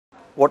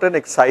What an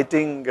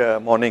exciting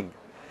morning,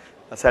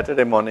 a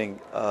Saturday morning.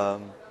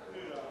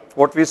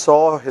 What we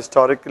saw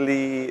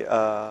historically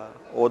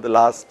over the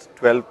last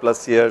 12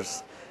 plus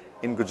years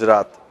in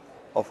Gujarat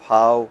of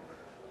how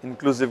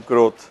inclusive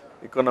growth,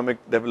 economic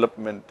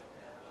development,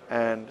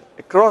 and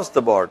across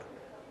the board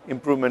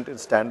improvement in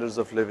standards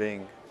of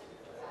living,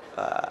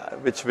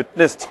 which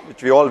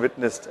we all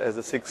witnessed as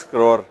the 6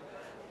 crore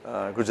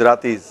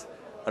Gujaratis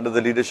under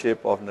the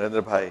leadership of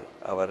Narendra Bhai,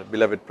 our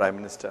beloved Prime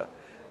Minister.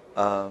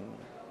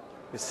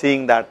 We're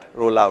seeing that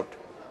roll out,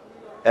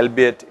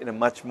 albeit in a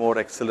much more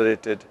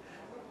accelerated,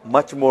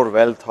 much more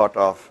well thought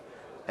of,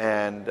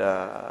 and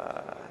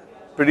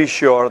pretty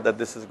sure that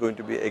this is going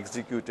to be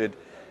executed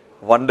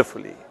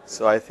wonderfully.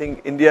 So I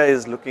think India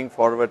is looking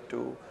forward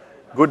to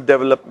good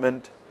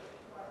development,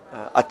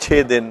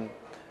 Achhe Din,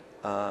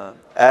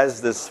 as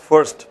this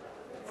first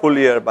full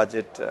year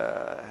budget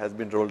has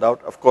been rolled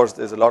out. Of course,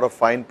 there's a lot of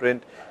fine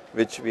print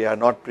which we are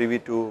not privy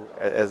to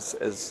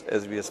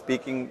as we are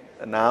speaking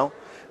now.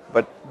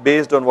 But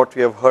based on what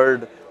we have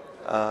heard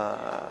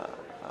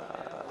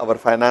our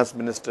finance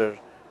minister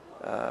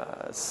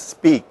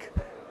speak,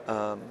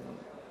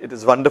 it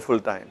is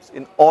wonderful times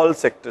in all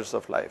sectors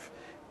of life.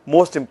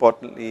 Most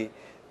importantly,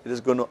 it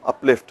is going to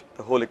uplift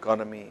the whole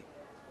economy.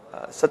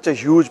 Such a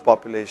huge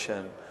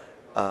population,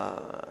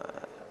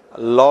 a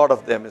lot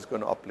of them is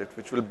going to uplift,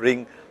 which will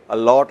bring a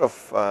lot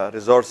of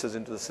resources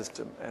into the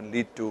system and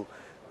lead to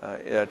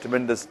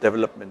tremendous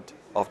development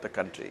of the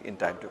country in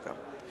time to come.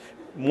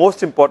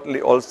 Most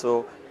importantly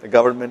also, the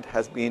government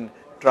has been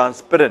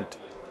transparent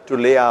to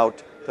lay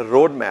out the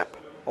roadmap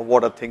of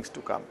what are things to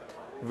come,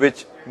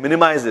 which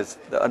minimizes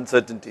the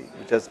uncertainty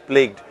which has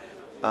plagued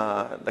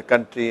the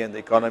country and the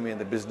economy and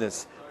the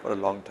business for a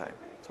long time.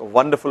 So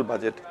wonderful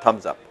budget,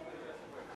 thumbs up.